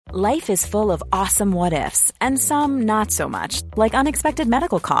Life is full of awesome what-ifs, and some not so much, like unexpected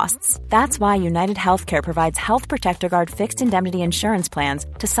medical costs. That's why United Healthcare provides Health Protector Guard fixed indemnity insurance plans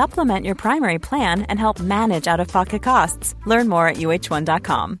to supplement your primary plan and help manage out-of-pocket costs. Learn more at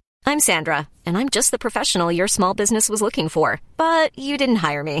uh1.com. I'm Sandra, and I'm just the professional your small business was looking for. But you didn't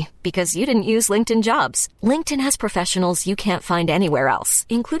hire me because you didn't use LinkedIn Jobs. LinkedIn has professionals you can't find anywhere else,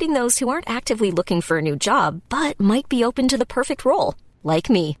 including those who aren't actively looking for a new job, but might be open to the perfect role, like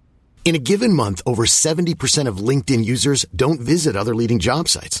me. In a given month, over 70% of LinkedIn users don't visit other leading job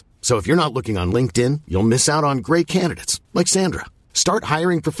sites. So if you're not looking on LinkedIn, you'll miss out on great candidates like Sandra. Start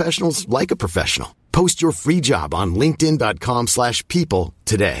hiring professionals like a professional. Post your free job on linkedin.com/people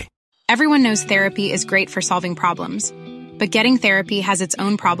today. Everyone knows therapy is great for solving problems, but getting therapy has its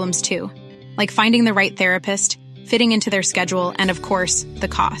own problems too, like finding the right therapist, fitting into their schedule, and of course, the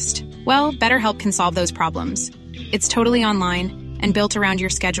cost. Well, BetterHelp can solve those problems. It's totally online and built around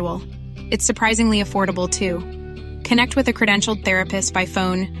your schedule. It's surprisingly affordable, too. Connect with a credentialed therapist by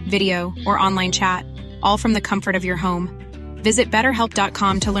phone, video, or online chat, all from the comfort of your home. Visit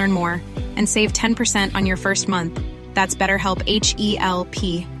BetterHelp.com to learn more and save 10% on your first month. That's BetterHelp,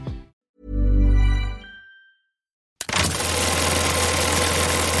 H-E-L-P.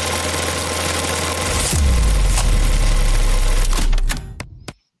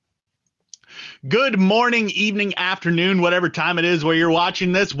 Good morning, evening, afternoon, whatever time it is where you're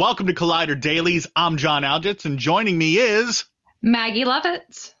watching this. Welcome to Collider Dailies. I'm John Algitz, and joining me is Maggie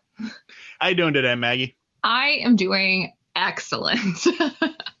Lovitz. How you doing today, Maggie? I am doing excellent.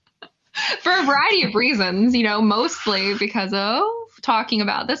 For a variety of reasons, mostly because of talking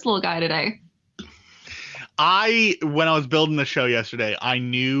about this little guy today. When I was building the show yesterday, I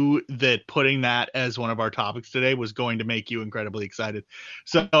knew that putting that as one of our topics today was going to make you incredibly excited.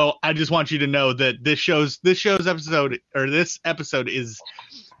 So I just want you to know that this episode is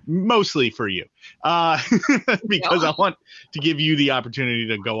mostly for you, because I want to give you the opportunity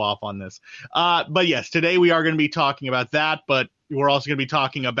to go off on this. But yes, today we are going to be talking about that, but we're also going to be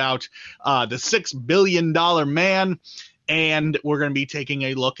talking about the $6 billion man. And we're going to be taking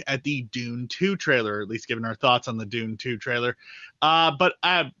a look at the Dune 2 trailer, or at least giving our thoughts on the Dune 2 trailer. But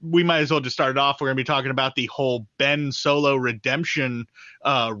we might as well just start it off. We're going to be talking about the whole Ben Solo redemption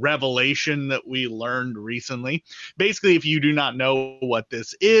revelation that we learned recently. Basically, if you do not know what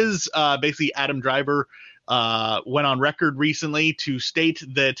this is, basically Adam Driver went on record recently to state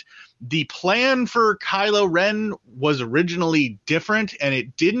that the plan for Kylo Ren was originally different, and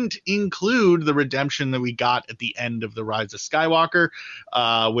it didn't include the redemption that we got at the end of The Rise of Skywalker,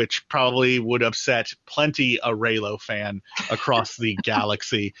 which probably would upset plenty a Reylo fan across the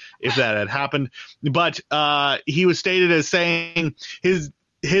galaxy if that had happened. But he was stated as saying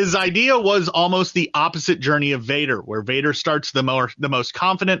his idea was almost the opposite journey of Vader, where Vader starts the most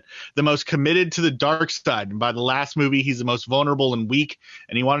confident, the most committed to the dark side. And by the last movie, he's the most vulnerable and weak.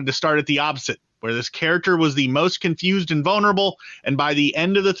 And he wanted to start at the opposite, where this character was the most confused and vulnerable. And by the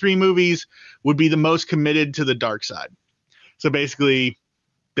end of the 3 movies, would be the most committed to the dark side. So basically,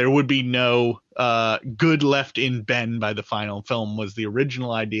 there would be no good left in Ben by the final film was the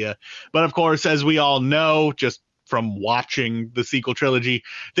original idea. But of course, as we all know, just from watching the sequel trilogy,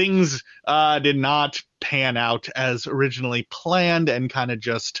 things did not pan out as originally planned and kind of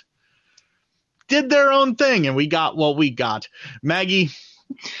just did their own thing, and we got what we got. Maggie,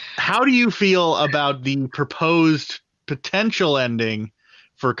 how do you feel about the proposed potential ending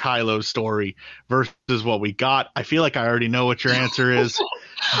for Kylo's story versus what we got? I feel like I already know what your answer is,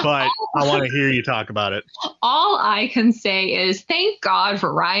 but I want to hear you talk about it. All I can say is thank God for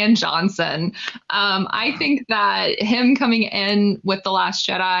Rian Johnson. I think that him coming in with The Last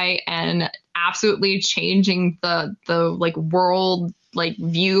Jedi and absolutely changing the world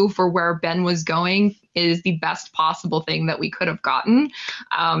view for where Ben was going is the best possible thing that we could have gotten.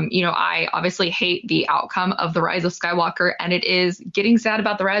 I obviously hate the outcome of The Rise of Skywalker, and it is getting sad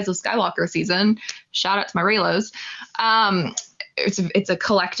about The Rise of Skywalker season. Shout out to my Reylos. It's a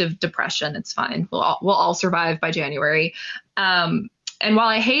collective depression. It's fine. We'll all survive by January. And while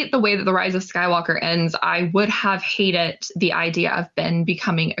I hate the way that The Rise of Skywalker ends, I would have hated the idea of Ben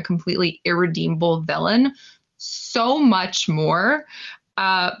becoming a completely irredeemable villain so much more.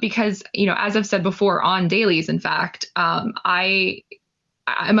 Because, as I've said before on dailies, in fact, I'm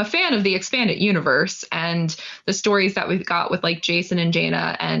a fan of the expanded universe and the stories that we've got with Jason and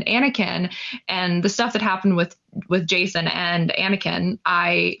Jaina and Anakin, and the stuff that happened with Jason and Anakin,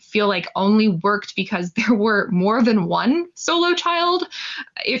 I feel like only worked because there were more than one solo child.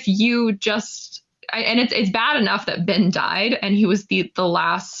 If you just, and it's bad enough that Ben died and he was the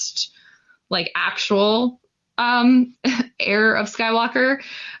last actual heir of Skywalker,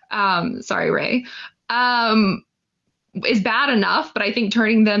 sorry, Rey, is bad enough, but I think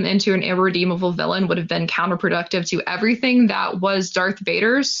turning them into an irredeemable villain would have been counterproductive to everything that was Darth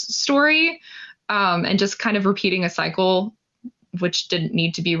Vader's story, and just kind of repeating a cycle which didn't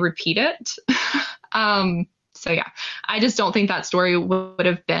need to be repeated. So yeah, I just don't think that story would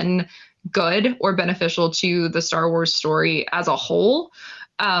have been good or beneficial to the Star Wars story as a whole.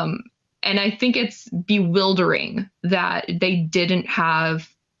 And I think it's bewildering that they didn't have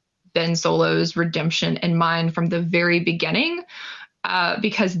Ben Solo's redemption in mind from the very beginning,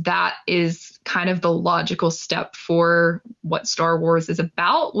 because that is kind of the logical step for what Star Wars is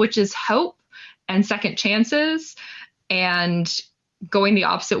about, which is hope and second chances. And going the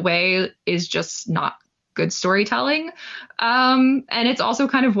opposite way is just not good storytelling. And it's also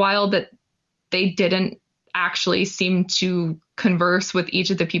kind of wild that they didn't actually seem to converse with each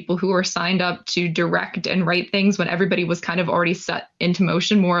of the people who were signed up to direct and write things when everybody was kind of already set into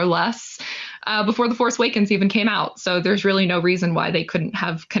motion, more or less, before The Force Awakens even came out. So there's really no reason why they couldn't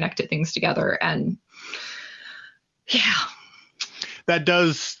have connected things together. And yeah. That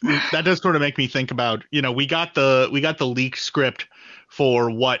does sort of make me think about, we got the leaked script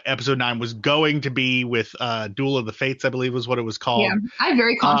for what episode 9 was going to be with Duel of the Fates, I believe was what it was called. Yeah, I have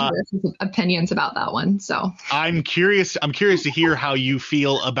very controversial opinions about that one. So I'm curious to hear how you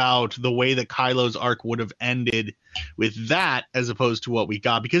feel about the way that Kylo's arc would have ended with that as opposed to what we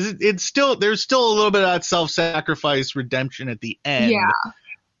got, because there's still a little bit of that self-sacrifice redemption at the end. Yeah.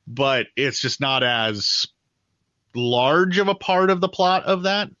 But it's just not as large of a part of the plot of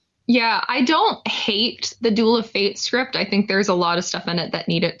that. Yeah, I don't hate the Duel of Fate script. I think there's a lot of stuff in it that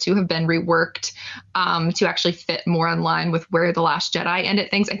needed to have been reworked to actually fit more in line with where The Last Jedi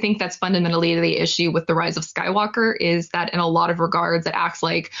ended things. I think that's fundamentally the issue with The Rise of Skywalker, is that in a lot of regards it acts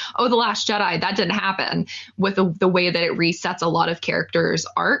like, oh, The Last Jedi, that didn't happen, with the way that it resets a lot of characters'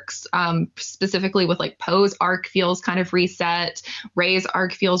 arcs, specifically with like Poe's arc feels kind of reset, Rey's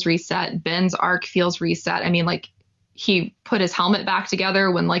arc feels reset, Ben's arc feels reset. I mean, like, he put his helmet back together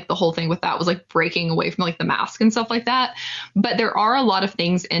when like the whole thing with that was like breaking away from like the mask and stuff like that. But there are a lot of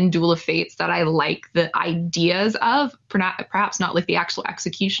things in Duel of Fates that I like the ideas of, perhaps not like the actual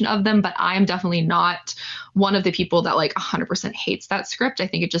execution of them, but I am definitely not one of the people that like 100% hates that script. I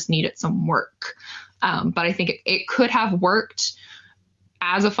think it just needed some work. But I think it could have worked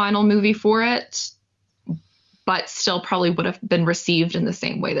as a final movie for it, but still probably would have been received in the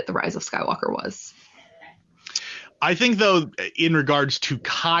same way that The Rise of Skywalker was. I think, though, in regards to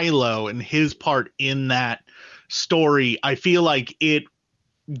Kylo and his part in that story, I feel like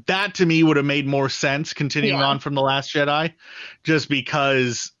that to me would have made more sense continuing on from The Last Jedi, just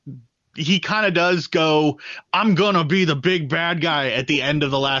because he kind of does go, I'm going to be the big bad guy at the end of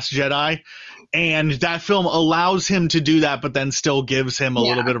The Last Jedi. And that film allows him to do that, but then still gives him a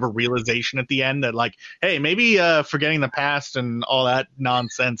little bit of a realization at the end that, like, hey, maybe forgetting the past and all that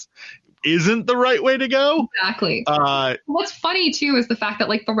nonsense isn't the right way to go. Exactly. What's funny too is the fact that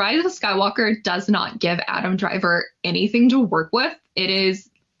like The Rise of Skywalker does not give Adam Driver anything to work with. It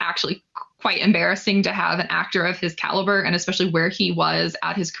is actually quite embarrassing to have an actor of his caliber, and especially where he was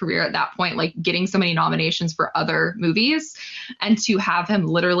at his career at that point, like getting so many nominations for other movies, and to have him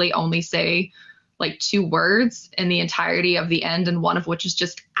literally only say like 2 words in the entirety of the end, and one of which is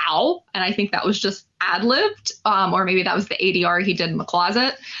just ow. And I think that was just ad-libbed, or maybe that was the ADR he did in the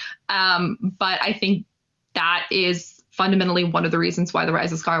closet. But I think that is fundamentally one of the reasons why The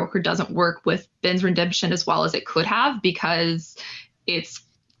Rise of Skywalker doesn't work with Ben's redemption as well as it could have, because it's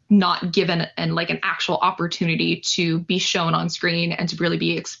not given an actual opportunity to be shown on screen and to really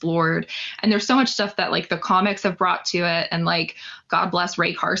be explored. And there's so much stuff that like the comics have brought to it, and like God bless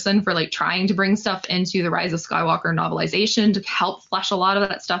Ray Carson for like trying to bring stuff into The Rise of Skywalker novelization to help flesh a lot of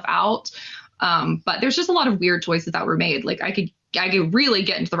that stuff out. But there's just a lot of weird choices that were made. Like I could really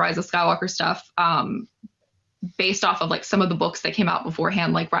get into The Rise of Skywalker stuff based off of like some of the books that came out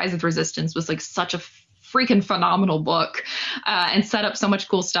beforehand. Like Rise of the Resistance was like such a freaking phenomenal book, and set up so much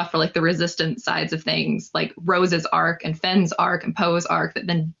cool stuff for like the resistance sides of things, like Rose's arc and Fenn's arc and Poe's arc, that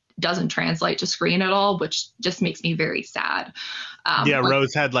then doesn't translate to screen at all, which just makes me very sad.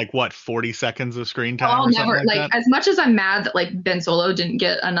 Rose had like what, 40 seconds of screen time? I'll never like as much as I'm mad that like Ben Solo didn't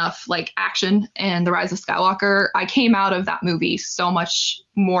get enough like action in The Rise of Skywalker, I came out of that movie so much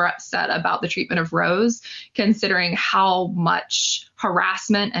more upset about the treatment of Rose, considering how much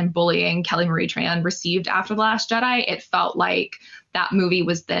harassment and bullying Kelly Marie Tran received after The Last Jedi. It felt like that movie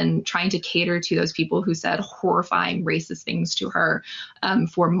was then trying to cater to those people who said horrifying racist things to her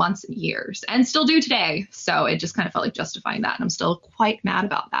for months and years, and still do today. So it just kind of felt like justifying that. And I'm still quite mad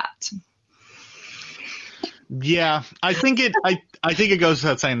about that. Yeah, I think it goes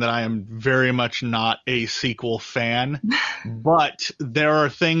without saying that I am very much not a sequel fan, but there are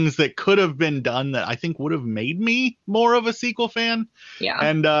things that could have been done that I think would have made me more of a sequel fan. Yeah.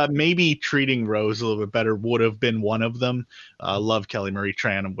 And maybe treating Rose a little bit better would have been one of them. Love Kelly Marie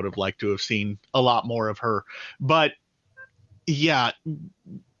Tran and would have liked to have seen a lot more of her. But yeah,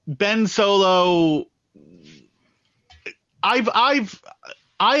 Ben Solo, I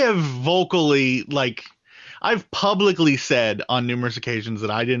have vocally, like, I've publicly said on numerous occasions that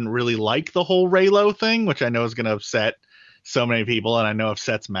I didn't really like the whole Reylo thing, which I know is going to upset so many people, and I know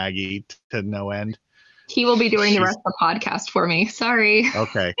upsets Maggie to no end. He will be doing the rest of the podcast for me. Sorry.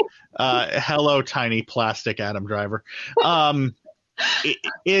 Okay. Hello, tiny plastic Adam Driver.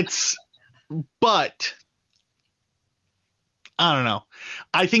 But I don't know.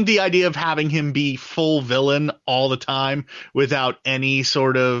 I think the idea of having him be full villain all the time without any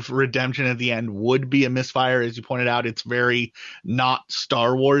sort of redemption at the end would be a misfire. As you pointed out, it's very not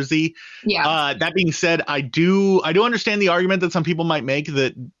Star Wars-y. Yeah. That being said, I do understand the argument that some people might make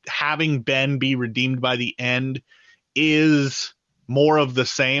that having Ben be redeemed by the end is more of the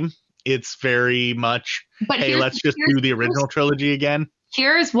same. It's very much, hey, let's just do the original trilogy again.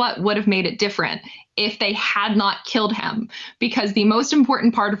 Here's what would have made it different if they had not killed him, because the most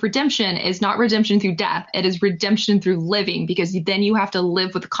important part of redemption is not redemption through death. It is redemption through living, because then you have to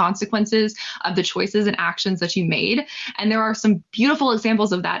live with the consequences of the choices and actions that you made. And there are some beautiful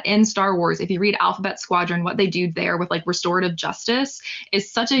examples of that in Star Wars. If you read Alphabet Squadron, what they do there with like restorative justice is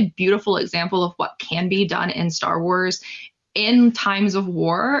such a beautiful example of what can be done in Star Wars in times of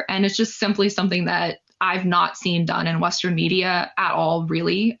war. And it's just simply something that I've not seen done in Western media at all,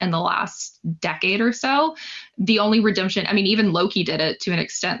 really, in the last decade or so. The only redemption, I mean, even Loki did it to an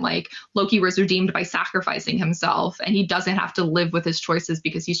extent. Like, Loki was redeemed by sacrificing himself, and he doesn't have to live with his choices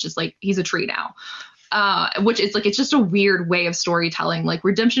because he's just like, he's a tree now. Which is like, it's just a weird way of storytelling. Like,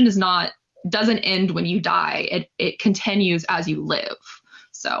 redemption doesn't end when you die. It continues as you live.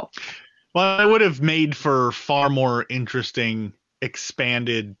 So, well, it would have made for far more interesting,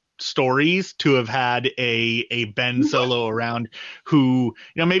 expanded stories to have had a Ben Solo around who,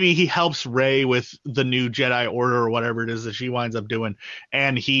 maybe he helps Rey with the new Jedi Order or whatever it is that she winds up doing,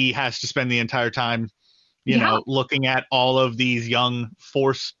 and he has to spend the entire time looking at all of these young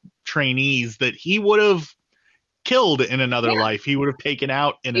Force trainees that he would have killed in another life. He would have taken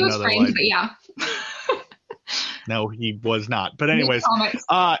out in another life. No, he was not. But anyways,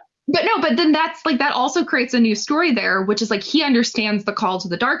 But then that's like, that also creates a new story there, which is like, he understands the call to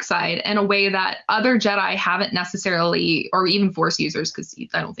the dark side in a way that other Jedi haven't necessarily, or even Force users, because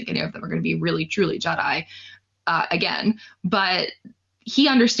I don't think any of them are going to be really, truly Jedi again. But he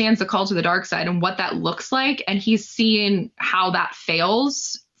understands the call to the dark side and what that looks like. And he's seeing how that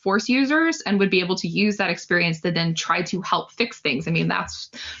fails Force users and would be able to use that experience to then try to help fix things. I mean,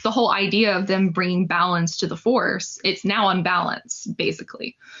 that's the whole idea of them bringing balance to the Force. It's now unbalanced,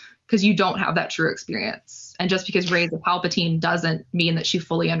 basically, because you don't have that true experience. And just because Rey's a Palpatine doesn't mean that she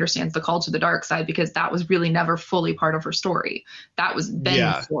fully understands the call to the dark side, because that was really never fully part of her story. That was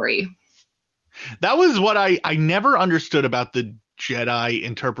Ben's story. That was what I never understood about the Jedi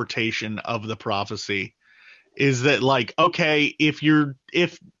interpretation of the prophecy, is that, like, okay, if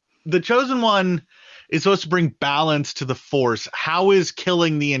the Chosen One is supposed to bring balance to the Force, how is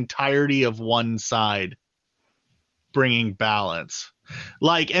killing the entirety of one side bringing balance?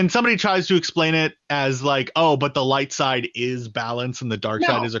 Like, and somebody tries to explain it as like, oh, but the light side is balance and the dark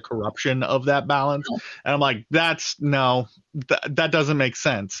side is a corruption of that balance. No. And I'm like, that doesn't make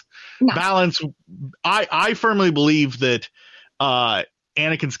sense. No. Balance. I firmly believe that Anakin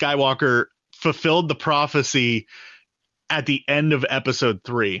Skywalker fulfilled the prophecy at the end of episode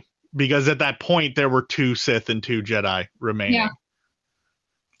 3, because at that point there were 2 Sith and 2 Jedi remaining. Yeah.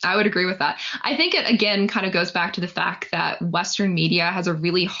 I would agree with that. I think it, again, kind of goes back to the fact that Western media has a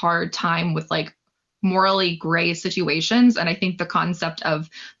really hard time with like morally gray situations. And I think the concept of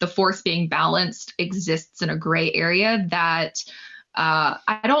the Force being balanced exists in a gray area that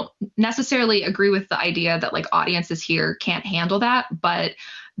I don't necessarily agree with the idea that like audiences here can't handle that, but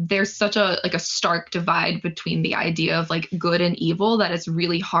there's such a stark divide between the idea of like good and evil that it's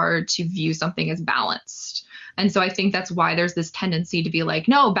really hard to view something as balanced. And so I think that's why there's this tendency to be like,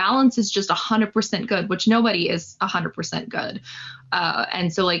 no, balance is just 100% good, which nobody is 100% good.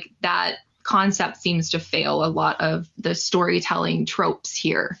 And so like that concept seems to fail a lot of the storytelling tropes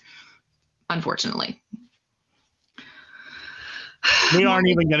here, unfortunately. We aren't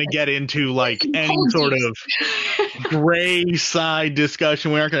even going to get into like any sort of gray side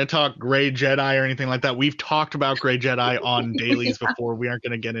discussion. We aren't going to talk Gray Jedi or anything like that. We've talked about Gray Jedi on dailies before. We aren't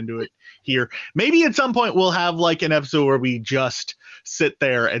going to get into it here. Maybe at some point we'll have like an episode where we just sit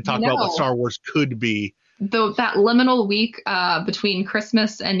there and talk about what Star Wars could be. That liminal week between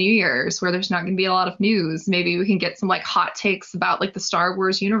Christmas and New Year's where there's not going to be a lot of news. Maybe we can get some like hot takes about like the Star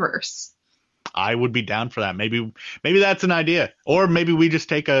Wars universe. I would be down for that. Maybe that's an idea, or maybe we just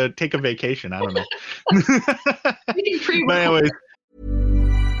take a vacation. I don't know. But anyways.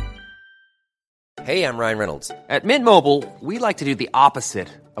 Hey, I'm Ryan Reynolds. At Mint Mobile, we like to do the opposite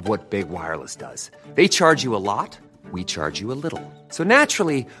of what Big Wireless does. They charge you a lot. We charge you a little. So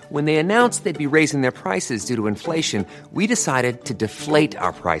naturally, when they announced they'd be raising their prices due to inflation, we decided to deflate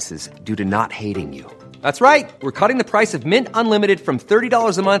our prices due to not hating you. That's right. We're cutting the price of Mint Unlimited from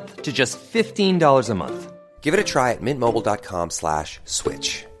 $30 a month to just $15 a month. Give it a try at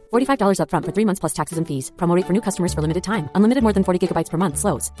mintmobile.com/switch. $45 up front for 3 months plus taxes and fees. Promo rate for new customers for limited time. Unlimited more than 40 gigabytes per month.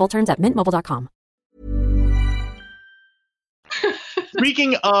 Slows full terms at mintmobile.com.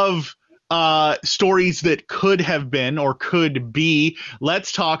 Speaking of stories that could have been or could be,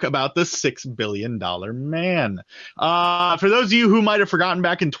 let's talk about the $6 billion man. For those of you who might have forgotten,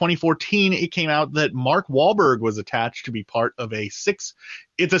 back in 2014, it came out that Mark Wahlberg was attached to be part of it's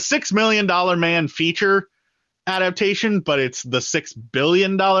a $6 million man feature adaptation, but it's the $6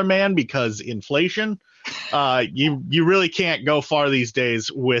 billion man because inflation. You really can't go far these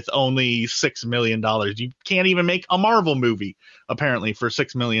days with only $6 million. You can't even make a Marvel movie apparently for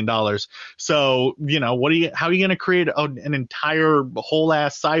 $6 million. So, how are you going to create an entire whole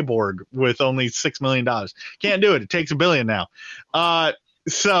ass cyborg with only $6 million? Can't do it. It takes $1 billion now.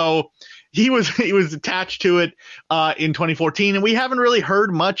 So he was attached to it in 2014, and we haven't really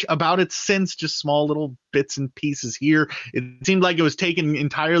heard much about it since, just small little bits and pieces here. It seemed like it was taken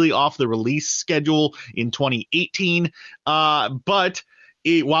entirely off the release schedule in 2018. But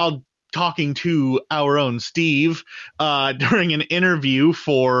while talking to our own Steve during an interview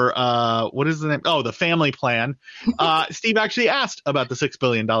for what is the name? Oh, The Family Plan. Steve actually asked about the $6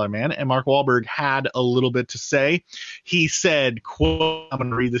 billion man, and Mark Wahlberg had a little bit to say. He said, quote, I'm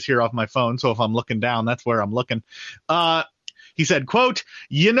going to read this here off my phone, so if I'm looking down, that's where I'm looking. He said, quote,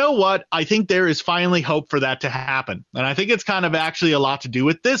 "You know what? I think there is finally hope for that to happen. And I think it's kind of actually a lot to do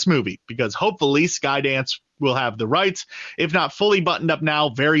with this movie, because hopefully Skydance will have the rights, if not fully buttoned up now,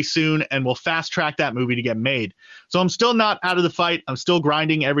 very soon, and will fast track that movie to get made. So I'm still not out of the fight. I'm still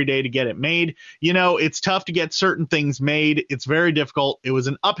grinding every day to get it made. It's tough to get certain things made. It's very difficult. It was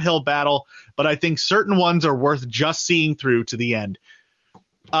an uphill battle, but I think certain ones are worth just seeing through to the end."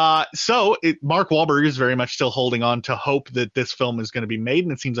 Mark Wahlberg is very much still holding on to hope that this film is going to be made,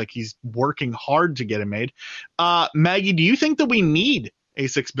 and it seems like he's working hard to get it made. Maggie, do you think that we need a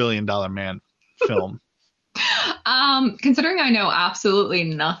 $6 billion man film? Considering I know absolutely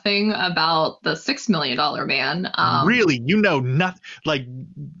nothing about the $6 million man. Really? You know nothing? Like,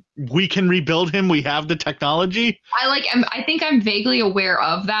 we can rebuild him? We have the technology? I think I'm vaguely aware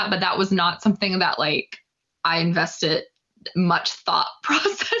of that, but that was not something that I invested much thought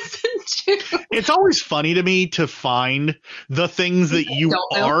process into. It's always funny to me to find the things that you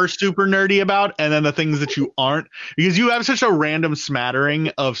are super nerdy about and then the things that you aren't, because you have such a random smattering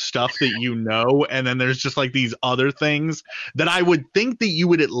of stuff that and then there's just these other things that I would think that you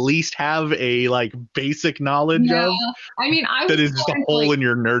would at least have a basic knowledge of. I mean, that is just a hole in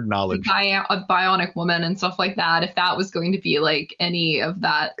your nerd knowledge. A Bionic Woman and stuff like that. If that was going to be any of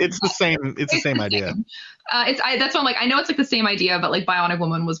that, it's the same. It's the same idea. That's what I'm I know it's the same idea, but Bionic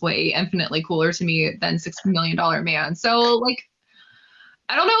Woman was way infinitely cooler to me than $6 million man. So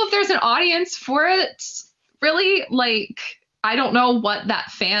I don't know if there's an audience for it, really. I don't know what that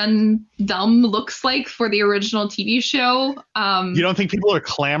fandom looks like for the original TV show. You don't think people are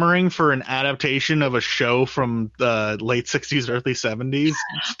clamoring for an adaptation of a show from the late 60s, early 70s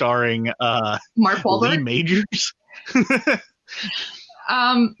starring Mark Wahlberg? Lee Majors?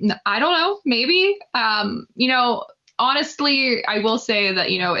 I don't know. Maybe. Honestly, I will say that,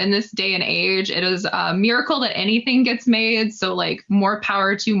 in this day and age, it is a miracle that anything gets made. So more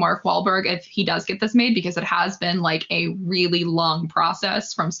power to Mark Wahlberg if he does get this made, because it has been a really long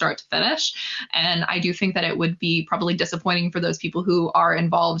process from start to finish. And I do think that it would be probably disappointing for those people who are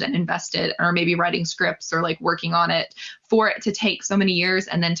involved and invested, or maybe writing scripts or working on it, for it to take so many years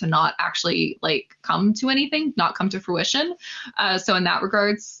and then to not actually come to anything, not come to fruition. So in that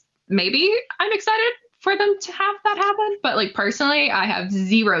regards, maybe I'm excited for them to have that happen, but personally, I have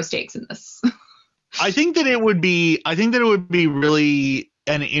zero stakes in this. I think that it would be really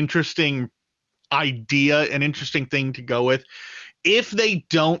an interesting idea, an interesting thing to go with, if they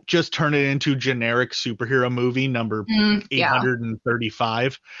don't just turn it into generic superhero movie number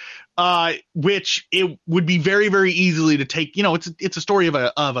 835, which it would be very, very easily to take, it's a story of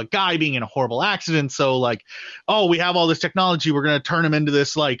a guy being in a horrible accident. So like, oh, we have all this technology. We're going to turn him into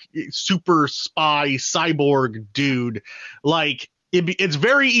this like super spy cyborg dude. Like it's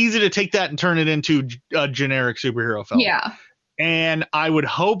very easy to take that and turn it into a generic superhero film. Yeah. And I would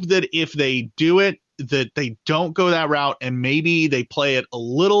hope that if they do it, that they don't go that route and maybe they play it a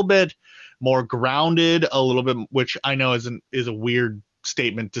little bit more grounded, a little bit, which I know is a weird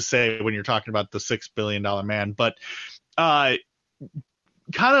statement to say when you're talking about the $6 billion man, but kind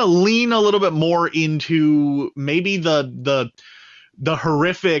of lean a little bit more into maybe the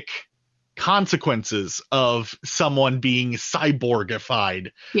horrific consequences of someone being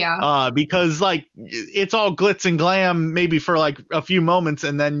cyborgified. Yeah. Because like it's all glitz and glam maybe for like a few moments,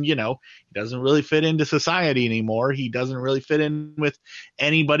 and then he doesn't really fit into society anymore. He doesn't really fit in with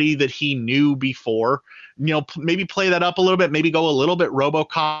anybody that he knew before. Maybe play that up a little bit, maybe go a little bit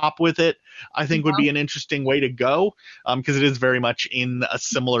RoboCop with it. I think would be an interesting way to go, because it is very much in a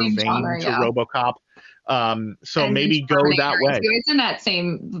similar vein genre, to RoboCop. So and maybe go that way. It's in that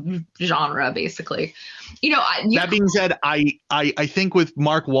same genre, basically. That being said, I think with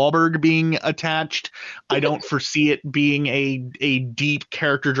Mark Wahlberg being attached, I don't foresee it being a deep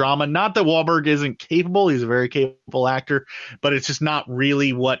character drama. Not that Wahlberg isn't capable; he's a very capable actor, but it's just not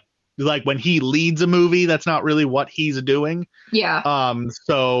really what. Like when he leads a movie, that's not really what he's doing. Yeah.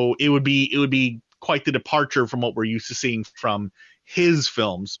 So it would be quite the departure from what we're used to seeing from his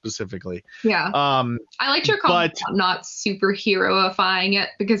films specifically. Yeah. I liked your comment about not superheroifying it,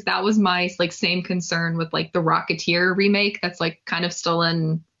 because that was my like same concern with like the Rocketeer remake that's like kind of still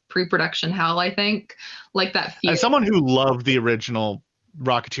in pre-production hell, I think. Like that feeling. As someone who loved the original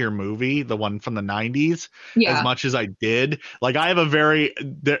Rocketeer movie, the one from the 90s, as much as I did, like I have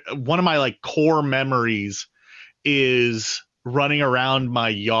one of my like core memories is running around my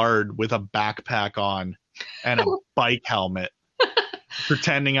yard with a backpack on and a bike helmet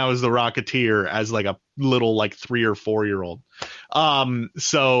pretending I was the Rocketeer as like a little like 3 or 4 year old.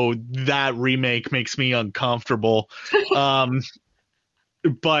 So that remake makes me uncomfortable. But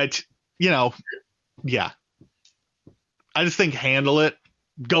yeah, I just think handle it.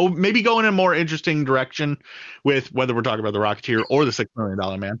 Maybe go in a more interesting direction with whether we're talking about the Rocketeer or the $6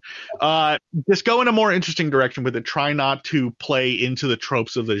 Million Man. Just go in a more interesting direction with it. Try not to play into the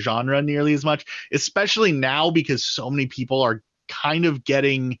tropes of the genre nearly as much, especially now because so many people are kind of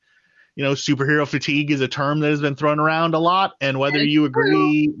getting, superhero fatigue is a term that has been thrown around a lot. And whether you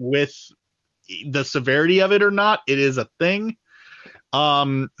agree with the severity of it or not, it is a thing.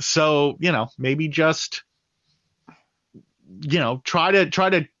 So, maybe just try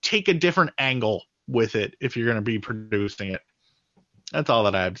to take a different angle with it if you're going to be producing it. That's all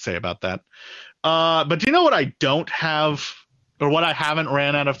that I have to say about that. But do you know what I don't have, or what I haven't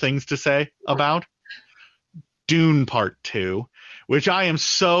ran out of things to say about? Dune Part 2, which I am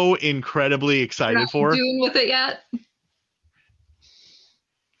so incredibly excited for. Dune with it yet?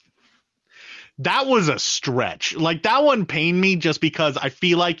 That was a stretch. Like that one pained me just because I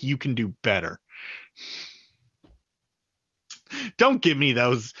feel like you can do better. Don't give me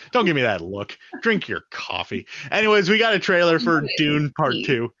that look. Drink your coffee. Anyways, we got a trailer for Dune Part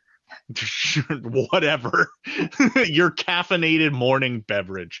 2. Whatever. Your caffeinated morning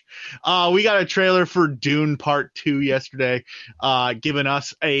beverage. We got a trailer for Dune Part 2 yesterday, giving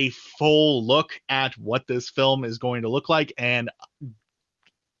us a full look at what this film is going to look like, and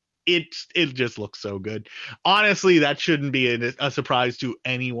it just looks so good. Honestly, that shouldn't be a surprise to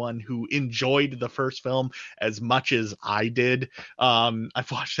anyone who enjoyed the first film as much as I did.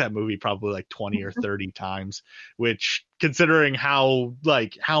 I've watched that movie probably like 20 or 30 times, which, considering how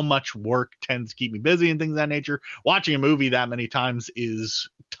much work tends to keep me busy and things of that nature, watching a movie that many times is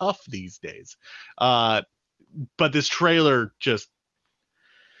tough these days. But this trailer just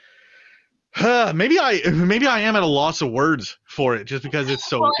maybe I am at a loss of words for it just because it's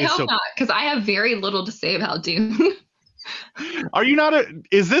so. Well, I hope not, because I have very little to say about Dune. Are you not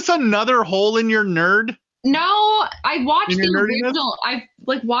is this another hole in your nerd? No, I watched the original. I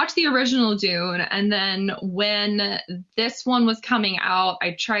watched the original Dune, and then when this one was coming out,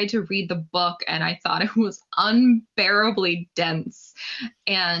 I tried to read the book, and I thought it was unbearably dense.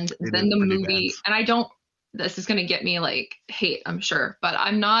 And then the movie, dense. And I don't. This is gonna get me hate, I'm sure, but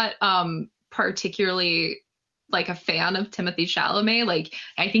I'm not particularly a fan of Timothée Chalamet.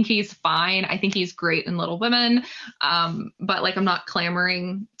 I think he's fine. I think he's great in Little Women. But I'm not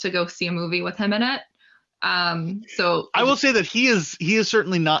clamoring to go see a movie with him in it. So I will say that he is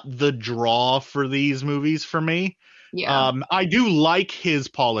certainly not the draw for these movies for me, Yeah. I do like his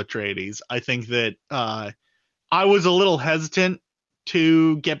Paul Atreides. I think that I was a little hesitant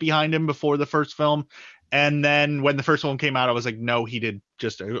to get behind him before the first film. And then when the first one came out, I was like, no, he did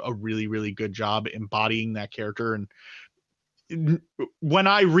just a really, really good job embodying that character. And when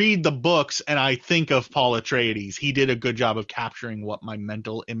I read the books and I think of Paul Atreides, he did a good job of capturing what my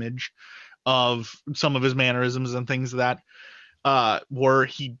mental image of some of his mannerisms and things that were.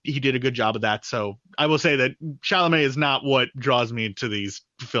 He did a good job of that. So I will say that Chalamet is not what draws me to these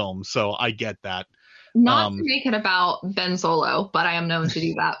films. So I get that. Not to make it about Ben Solo, but I am known to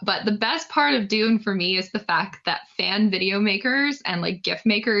do that. But the best part of Dune for me is the fact that fan video makers and like GIF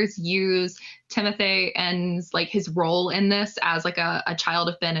makers use Timothée and like his role in this as like a child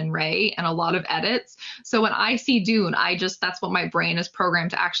of Ben and Rey and a lot of edits. So when I see Dune, that's what my brain is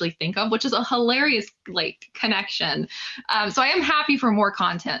programmed to actually think of, which is a hilarious like connection. So I am happy for more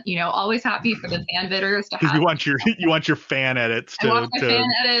content, always happy for the fan vidders to have. You want your fan edits to. I want my fan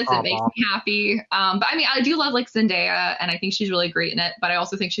edits. It makes me happy. But I mean, I do love like Zendaya, and I think she's really great in it. But I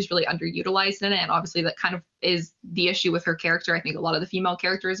also think she's really underutilized in it, and obviously that kind of is the issue with her character. I think a lot of the female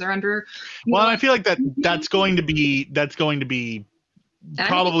characters are under. Well, I feel like that's going to be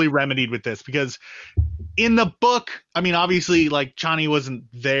probably remedied with this, because in the book, I mean, obviously, like Chani wasn't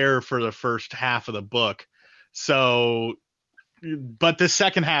there for the first half of the book, so. But the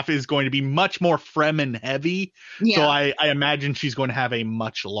second half is going to be much more Fremen heavy. Yeah. So I imagine she's going to have a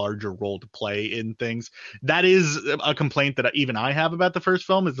much larger role to play in things. That is a complaint that even I have about the first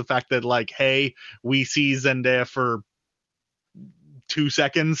film, is the fact that like, hey, we see Zendaya for 2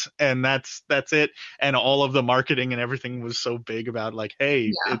 seconds and that's it. And all of the marketing and everything was so big about like,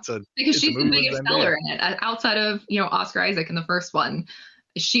 hey, because she's the biggest seller in it outside of, Oscar Isaac in the first one.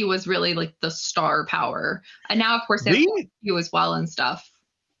 She was really like the star power. And now, of course, they have you as well and stuff.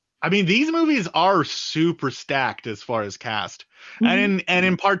 I mean, these movies are super stacked as far as cast. Mm-hmm. And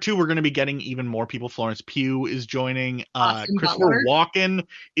in part 2, we're going to be getting even more people. Florence Pugh is joining. Christopher Walken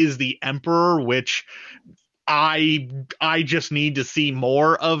is the Emperor, which I just need to see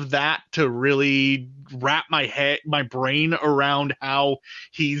more of that to really wrap my brain around how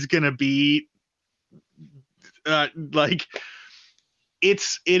he's going to be like. It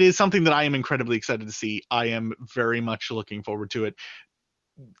is something that I am incredibly excited to see. I am very much looking forward to it.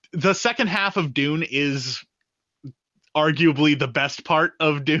 The second half of Dune is arguably the best part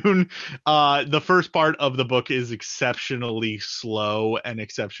of Dune. The first part of the book is exceptionally slow and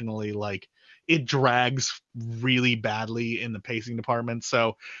exceptionally it drags really badly in the pacing department.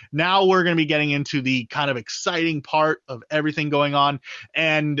 So now we're going to be getting into the kind of exciting part of everything going on.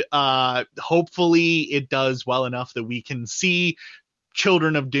 And hopefully it does well enough that we can see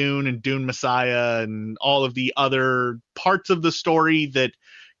Children of Dune and Dune Messiah and all of the other parts of the story that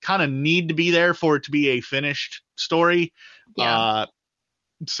kind of need to be there for it to be a finished story. Yeah.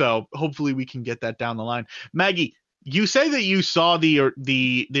 So hopefully we can get that down the line. Maggie, you say that you saw the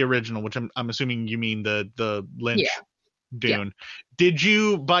original, which I'm assuming you mean the Lynch Dune. Yeah. Did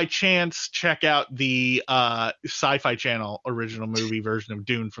you by chance check out the Sci-Fi Channel original movie version of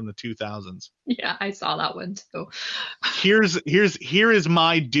Dune from the 2000s? Yeah, I saw that one too. Here is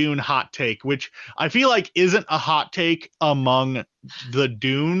my Dune hot take, which I feel like isn't a hot take among the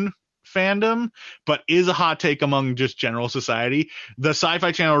Dune fandom, but is a hot take among just general society. The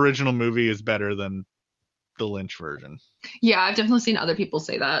Sci-Fi Channel original movie is better than the Lynch version. Yeah, I've definitely seen other people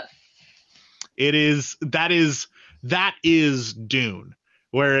say that. That is Dune,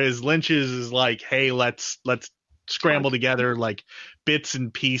 whereas Lynch's is like, hey, let's scramble together like bits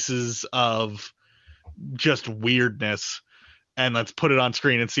and pieces of just weirdness and let's put it on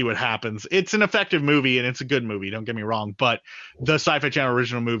screen and see what happens. It's an effective movie and it's a good movie, don't get me wrong, but the Sci-Fi Channel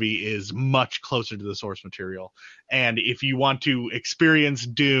original movie is much closer to the source material. And if you want to experience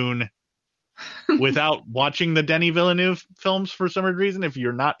Dune without watching the Denis Villeneuve films for some reason, if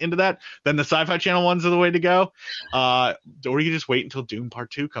you're not into that, then the Sci-Fi Channel ones are the way to go. Or you can just wait until Dune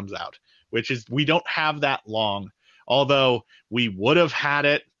Part 2 comes out, which is, we don't have that long, although we would have had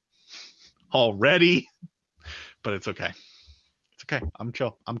it already, but it's okay. It's okay. I'm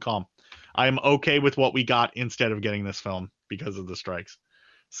chill. I'm calm. I am okay with what we got instead of getting this film because of the strikes.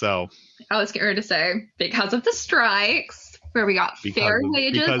 So I was getting ready to say, because of the strikes, where we got fair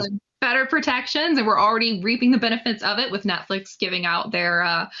wages and better protections, and we're already reaping the benefits of it with Netflix giving out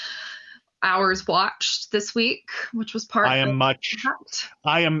their hours watched this week, which was part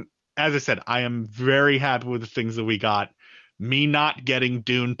as I said, I am very happy with the things that we got. Me not getting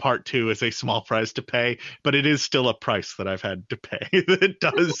Dune Part 2 is a small price to pay, but it is still a price that I've had to pay. It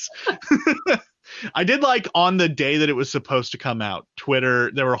does. I did like on the day that it was supposed to come out,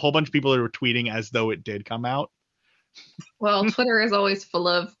 Twitter, there were a whole bunch of people that were tweeting as though it did come out. Well, Twitter is always full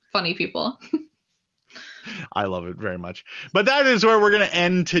of funny people. I love it very much. But that is where we're going to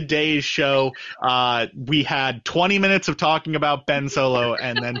end today's show. We had 20 minutes of talking about Ben Solo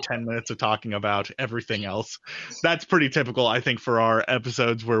and then 10 minutes of talking about everything else. That's pretty typical, I think, for our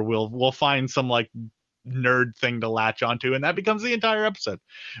episodes where we'll find some like nerd thing to latch onto, and that becomes the entire episode.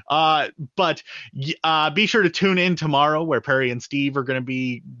 But be sure to tune in tomorrow where Perry and Steve are going to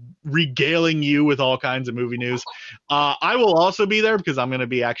be regaling you with all kinds of movie news. I will also be there because I'm going to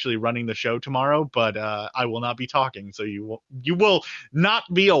be actually running the show tomorrow, but I will not be talking, so you will not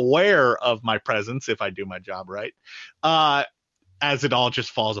be aware of my presence if I do my job right, as it all just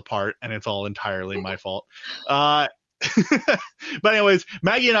falls apart and it's all entirely my fault. But anyways,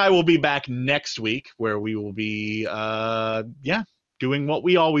 Maggie and I will be back next week where we will be doing what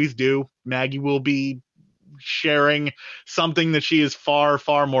we always do. Maggie will be sharing something that she is far,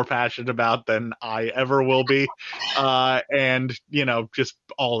 far more passionate about than I ever will be. And, just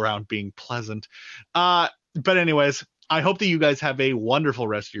all around being pleasant. But anyways, I hope that you guys have a wonderful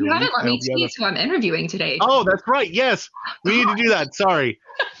rest of your week. You haven't let me tease who I'm interviewing today. Oh, that's right. Yes, we need to do that. Sorry.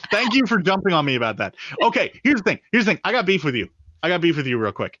 Thank you for jumping on me about that. Okay, here's the thing. I got beef with you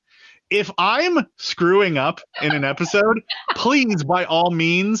real quick. If I'm screwing up in an episode, please, by all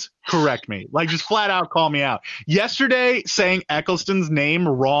means, correct me. Like, just flat out call me out. Yesterday, saying Eccleston's name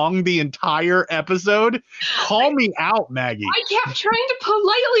wrong the entire episode, call me out, Maggie. I kept trying to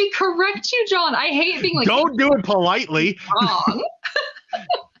politely correct you, John. I hate being like... Don't do it politely. Wrong.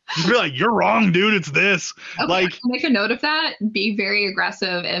 Just be like, you're wrong, dude. It's this. Okay, like, make a note of that. Be very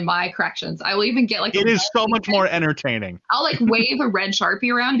aggressive in my corrections. I will even get like... It is so much more entertaining. I'll like wave a red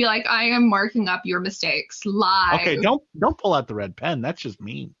Sharpie around and be like, I am marking up your mistakes live. Okay, don't pull out the red pen. That's just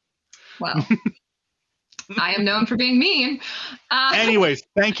mean. Well, I am known for being mean. Anyways,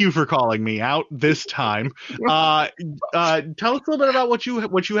 thank you for calling me out this time. Tell us a little bit about what you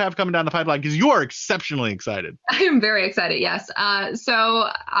have coming down the pipeline, because you are exceptionally excited. I am very excited, yes. So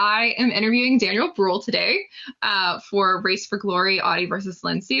I am interviewing Daniel Bruhl today for Race for Glory, Audie versus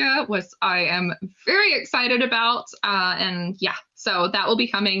Lancia, which I am very excited about. And yeah, so that will be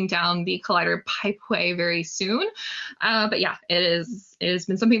coming down the Collider Pipeway very soon. But yeah, it has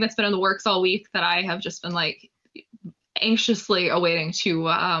been something that's been in the works all week that I have just been like anxiously awaiting to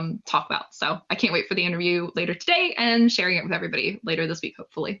talk about. So I can't wait for the interview later today and sharing it with everybody later this week,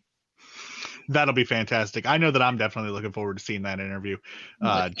 hopefully. That'll be fantastic. I know that I'm definitely looking forward to seeing that interview,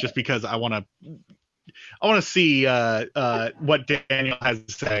 just because I want to see what Daniel has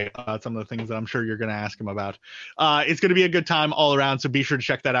to say about some of the things that I'm sure you're going to ask him about. It's going to be a good time all around, so be sure to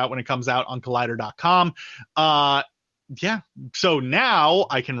check that out when it comes out on Collider.com. Yeah, so now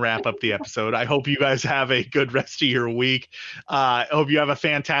I can wrap up the episode. I hope you guys have a good rest of your week. I hope you have a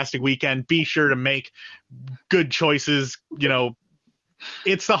fantastic weekend. Be sure to make good choices.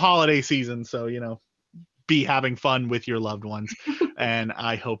 It's the holiday season, so, be having fun with your loved ones. And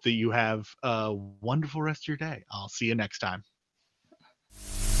I hope that you have a wonderful rest of your day. I'll see you next time.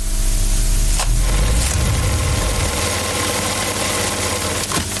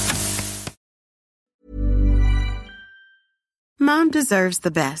 Mom deserves the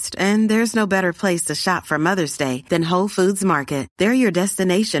best, and there's no better place to shop for Mother's Day than Whole Foods Market. They're your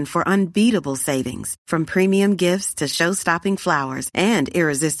destination for unbeatable savings, from premium gifts to show-stopping flowers and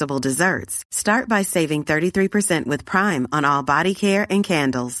irresistible desserts. Start by saving 33% with Prime on all body care and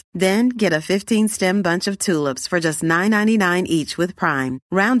candles. Then get a 15-stem bunch of tulips for just $9.99 each with Prime.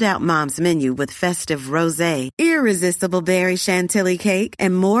 Round out Mom's menu with festive rosé, irresistible berry chantilly cake,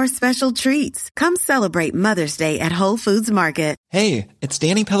 and more special treats. Come celebrate Mother's Day at Whole Foods Market. Hey, it's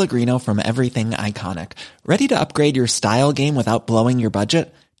Danny Pellegrino from Everything Iconic. Ready to upgrade your style game without blowing your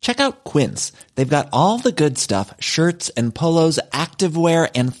budget? Check out Quince. They've got all the good stuff, shirts and polos, activewear,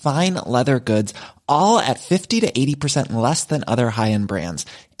 and fine leather goods, all at 50 to 80% less than other high-end brands.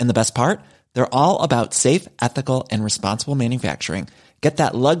 And the best part? They're all about safe, ethical, and responsible manufacturing. Get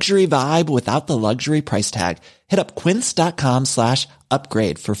that luxury vibe without the luxury price tag. Hit up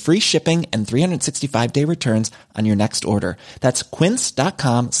quince.com/upgrade for free shipping and 365-day returns on your next order. That's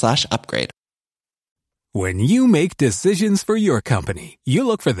quince.com/upgrade. When you make decisions for your company, you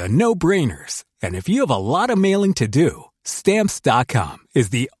look for the no-brainers. And if you have a lot of mailing to do, Stamps.com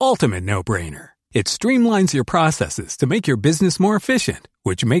is the ultimate no-brainer. It streamlines your processes to make your business more efficient,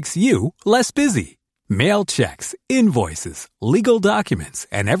 which makes you less busy. Mail checks, invoices, legal documents,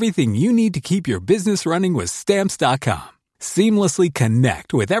 and everything you need to keep your business running with Stamps.com. Seamlessly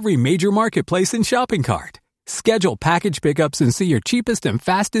connect with every major marketplace and shopping cart. Schedule package pickups and see your cheapest and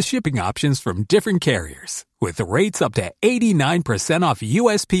fastest shipping options from different carriers. With rates up to 89% off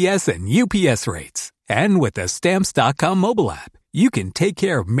USPS and UPS rates. And with the Stamps.com mobile app, you can take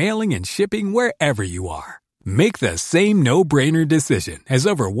care of mailing and shipping wherever you are. Make the same no-brainer decision as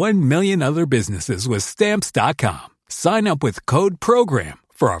over 1 million other businesses with Stamps.com. Sign up with code PROGRAM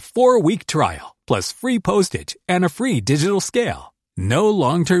for a 4-week trial, plus free postage and a free digital scale. No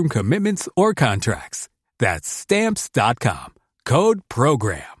long-term commitments or contracts. That's Stamps.com. Code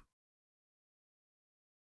PROGRAM.